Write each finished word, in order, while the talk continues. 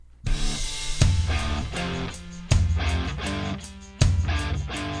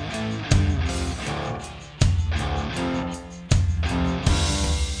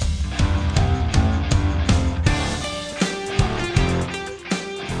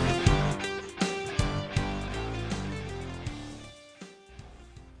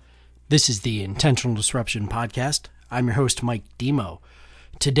This is the Intentional Disruption Podcast. I'm your host, Mike Demo.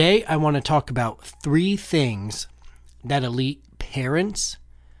 Today, I want to talk about 3 things that elite parents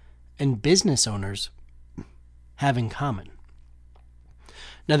and business owners have in common.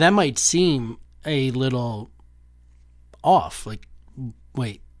 Now, that might seem a little off. Like,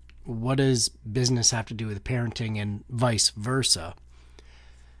 wait, what does business have to do with parenting and vice versa?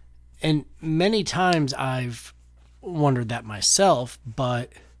 And many times I've wondered that myself,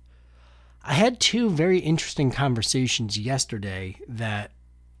 but I had 2 very interesting conversations yesterday that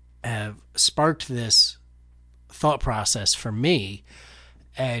have sparked this thought process for me,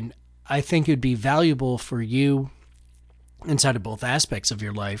 and I think it would be valuable for you inside of both aspects of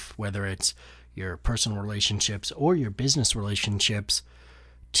your life, whether it's your personal relationships or your business relationships,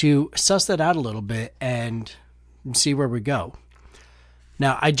 to suss that out a little bit and see where we go.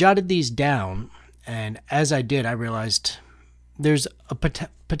 Now, I jotted these down, and as I did, I realized there's a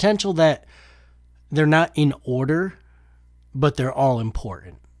potential that they're not in order, but they're all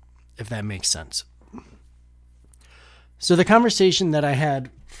important, if that makes sense. So the conversation that I had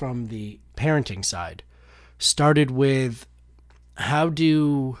from the parenting side started with, how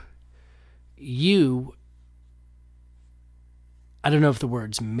do you, I don't know if the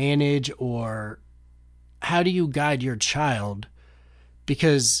word's manage, or how do you guide your child?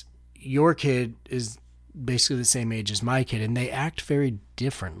 Because your kid is basically the same age as my kid, and they act very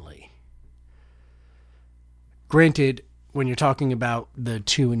differently. Granted, when you're talking about the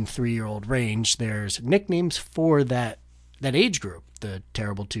 2 and 3-year-old range, there's nicknames for that age group, the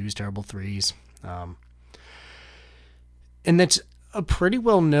terrible 2s, terrible 3s. And that's a pretty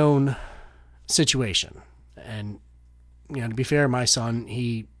well-known situation. And, to be fair, my son,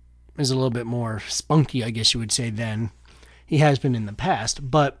 he is a little bit more spunky, I guess you would say, than he has been in the past.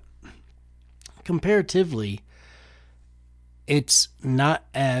 But comparatively, it's not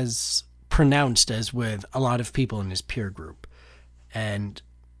as pronounced as with a lot of people in his peer group. And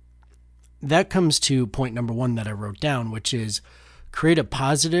that comes to point number 1 that I wrote down, which is create a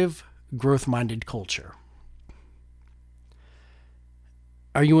positive, growth-minded culture.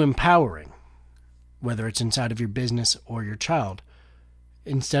 Are you empowering, whether it's inside of your business or your child?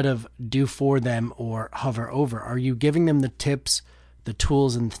 Instead of do for them or hover over, are you giving them the tips, the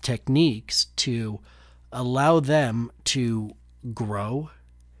tools, and the techniques to allow them to grow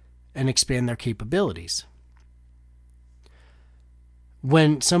and expand their capabilities?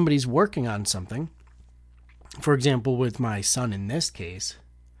 When somebody's working on something, for example, with my son in this case,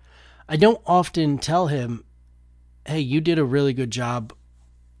 I don't often tell him, hey, you did a really good job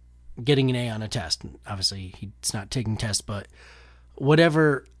getting an A on a test. Obviously, he's not taking tests, but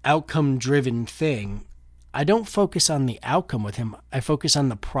whatever outcome-driven thing, I don't focus on the outcome with him. I focus on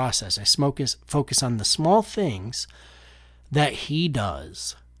the process. I focus on the small things that he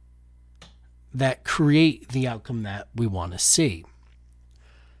does that create the outcome that we want to see.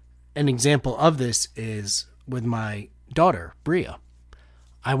 An example of this is with my daughter, Bria.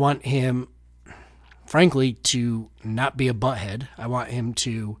 I want him, frankly, to not be a butthead. I want him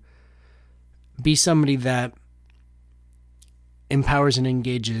to be somebody that empowers and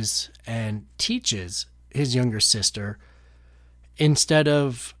engages and teaches his younger sister, instead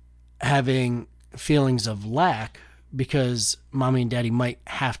of having feelings of lack because mommy and daddy might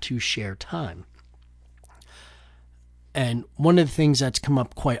have to share time. And one of the things that's come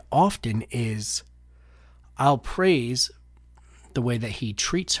up quite often is I'll praise the way that he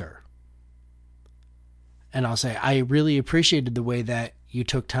treats her. And I'll say, I really appreciated the way that you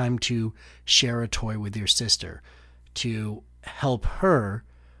took time to share a toy with your sister, to help her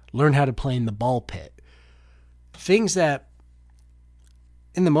learn how to play in the ball pit. Things that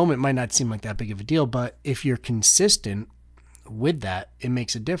in the moment might not seem like that big of a deal, but if you're consistent with that, it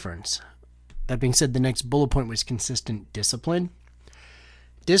makes a difference. That being said, the next bullet point was consistent discipline.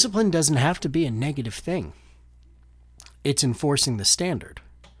 Discipline doesn't have to be a negative thing. It's enforcing the standard.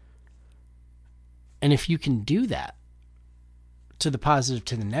 And if you can do that, to the positive,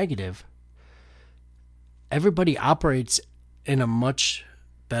 to the negative, everybody operates in a much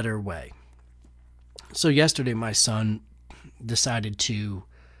better way. So yesterday, my son decided to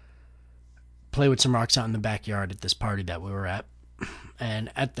play with some rocks out in the backyard at this party that we were at.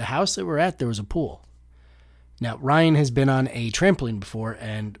 And at the house that we're at, there was a pool. Now, Ryan has been on a trampoline before,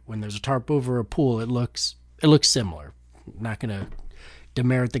 and when there's a tarp over a pool, it looks similar. I'm not going to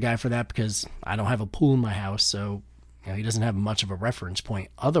demerit the guy for that because I don't have a pool in my house, so he doesn't have much of a reference point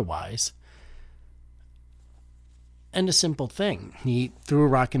otherwise. And a simple thing. He threw a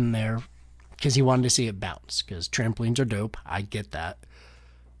rock in there because he wanted to see it bounce, because trampolines are dope. I get that.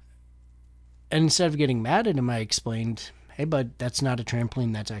 And instead of getting mad at him, I explained, hey, bud, that's not a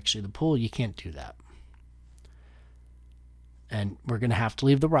trampoline. That's actually the pool. You can't do that. And we're going to have to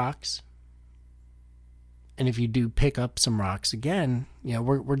leave the rocks. And if you do pick up some rocks again,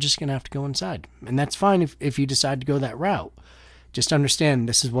 we're just going to have to go inside. And that's fine if you decide to go that route. Just understand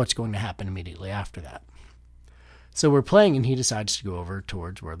this is what's going to happen immediately after that. So we're playing, and he decides to go over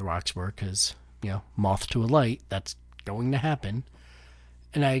towards where the rocks were because, moth to a light, that's going to happen.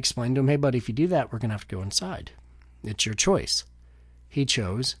 And I explained to him, hey, buddy, if you do that, we're going to have to go inside. It's your choice. He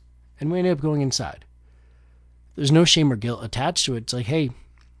chose, and we ended up going inside. There's no shame or guilt attached to it. It's like, hey,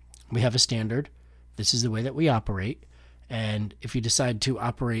 we have a standard. This is the way that we operate. And if you decide to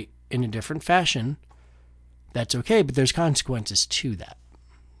operate in a different fashion, that's okay, but there's consequences to that.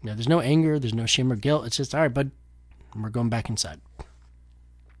 There's no anger, there's no shame or guilt. It's just, all right, bud, we're going back inside.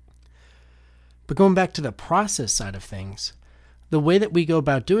 But going back to the process side of things, the way that we go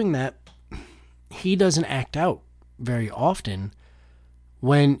about doing that, he doesn't act out very often.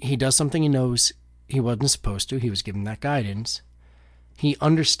 When he does something he knows he wasn't supposed to, he was given that guidance, he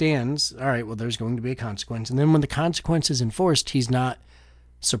understands, all right, well, there's going to be a consequence. And then when the consequence is enforced, he's not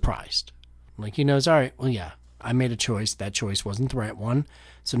surprised. Like he knows, all right, well, yeah, I made a choice. That choice wasn't the right one.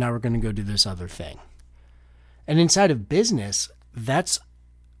 So now we're going to go do this other thing. And inside of business, that's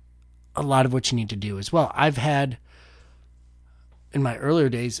a lot of what you need to do as well. I've had, in my earlier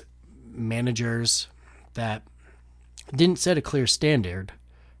days, managers that didn't set a clear standard.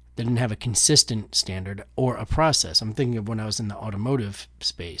 They didn't have a consistent standard or a process. I'm thinking of when I was in the automotive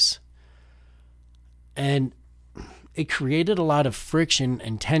space. And it created a lot of friction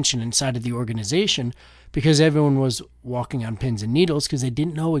and tension inside of the organization because everyone was walking on pins and needles because they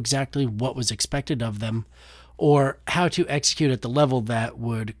didn't know exactly what was expected of them or how to execute at the level that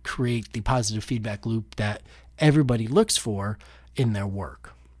would create the positive feedback loop that everybody looks for in their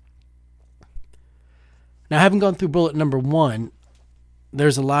work. Now, having gone through bullet number 1,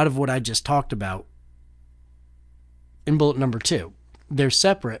 there's a lot of what I just talked about in bullet number 2. They're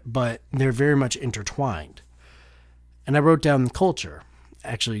separate, but they're very much intertwined. And I wrote down the culture.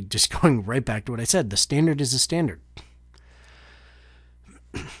 Actually, just going right back to what I said, the standard is a standard.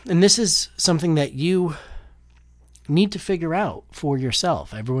 And this is something that you need to figure out for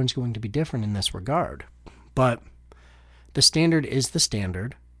yourself. Everyone's going to be different in this regard. But the standard is the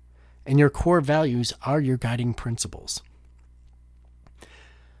standard, and your core values are your guiding principles.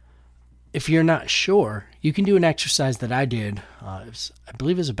 If you're not sure, you can do an exercise that I did, I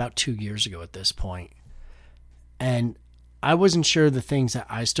believe it was about 2 years ago at this point. And I wasn't sure the things that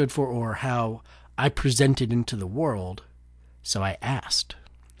I stood for or how I presented into the world, so I asked.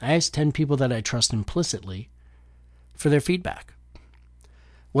 I asked 10 people that I trust implicitly for their feedback.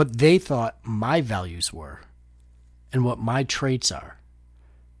 What they thought my values were and what my traits are.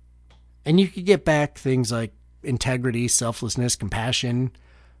 And you could get back things like integrity, selflessness, compassion.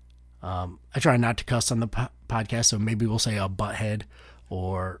 I try not to cuss on the podcast, so maybe we'll say a butthead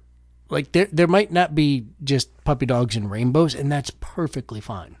or like there might not be just puppy dogs and rainbows, and that's perfectly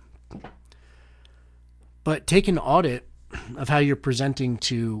fine. But take an audit of how you're presenting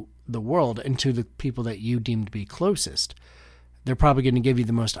to the world and to the people that you deem to be closest. They're probably going to give you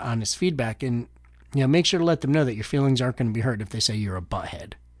the most honest feedback, and make sure to let them know that your feelings aren't going to be hurt if they say you're a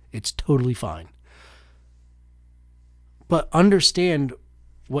butthead. It's totally fine. But understand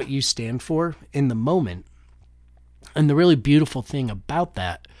what you stand for in the moment. And the really beautiful thing about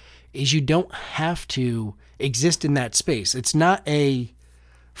that is you don't have to exist in that space. It's not a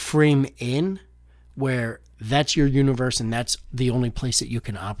frame in where that's your universe and that's the only place that you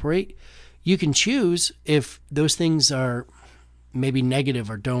can operate. You can choose if those things are maybe negative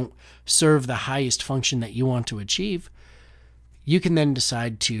or don't serve the highest function that you want to achieve. You can then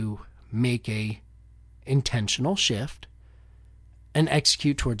decide to make a intentional shift and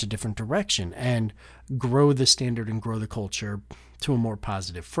execute towards a different direction and grow the standard and grow the culture to a more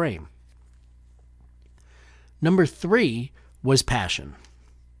positive frame. Number 3 was passion.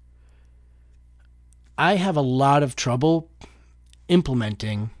 I have a lot of trouble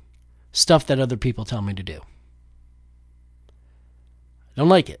implementing stuff that other people tell me to do. I don't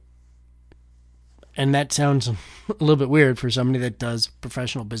like it. And that sounds a little bit weird for somebody that does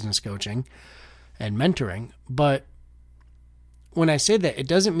professional business coaching and mentoring, but when I say that, it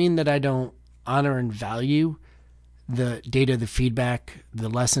doesn't mean that I don't honor and value the data, the feedback, the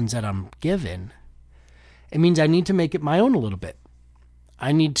lessons that I'm given. It means I need to make it my own a little bit.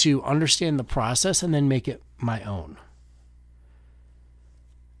 I need to understand the process and then make it my own.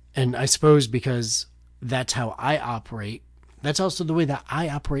 And I suppose because that's how I operate, that's also the way that I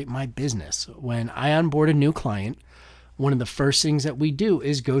operate my business. When I onboard a new client, one of the first things that we do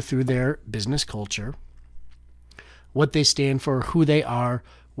is go through their business culture. what they stand for, who they are,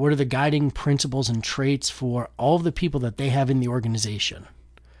 what are the guiding principles and traits for all of the people that they have in the organization.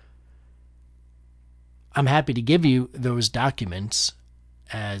 I'm happy to give you those documents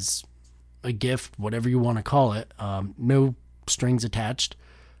as a gift, whatever you want to call it. No strings attached.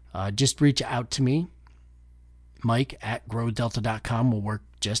 Just reach out to me. Mike at growdelta.com will work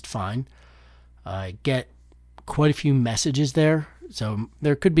just fine. Get quite a few messages there, so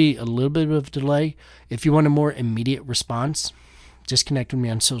there could be a little bit of a delay. If you want a more immediate response, just connect with me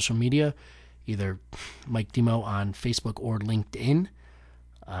on social media, either Mike Demo on Facebook or LinkedIn.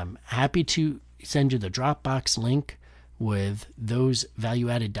 I'm happy to send you the Dropbox link with those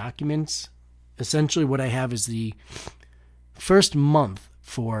value-added documents. Essentially what I have is the first month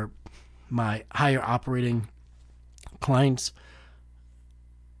for my higher operating clients,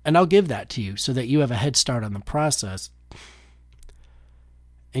 and I'll give that to you so that you have a head start on the process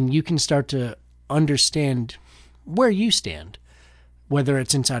and you can start to understand where you stand, whether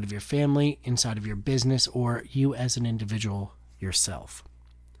it's inside of your family, inside of your business, or you as an individual yourself.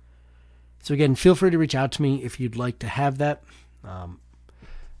 So again, feel free to reach out to me if you'd like to have that.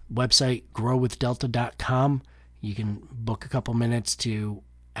 Website, growwithdelta.com. You can book a couple minutes to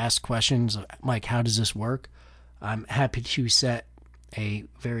ask questions like, how does this work? I'm happy to set a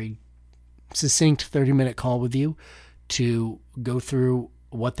very succinct 30-minute call with you to go through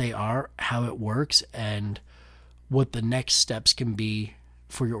what they are, how it works, and what the next steps can be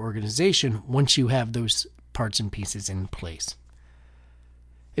for your organization once you have those parts and pieces in place.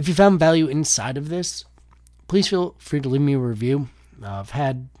 If you found value inside of this, please feel free to leave me a review. I've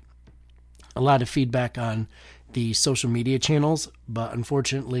had a lot of feedback on the social media channels, but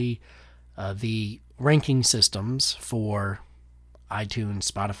unfortunately, the ranking systems for iTunes,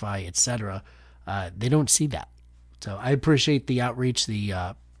 Spotify, etc., they don't see that. So I appreciate the outreach,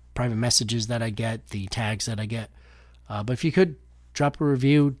 the private messages that I get, the tags that I get. But if you could drop a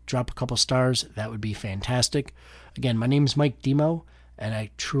review, drop a couple stars, that would be fantastic. Again, my name is Mike Demo, and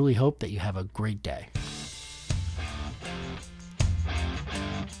I truly hope that you have a great day.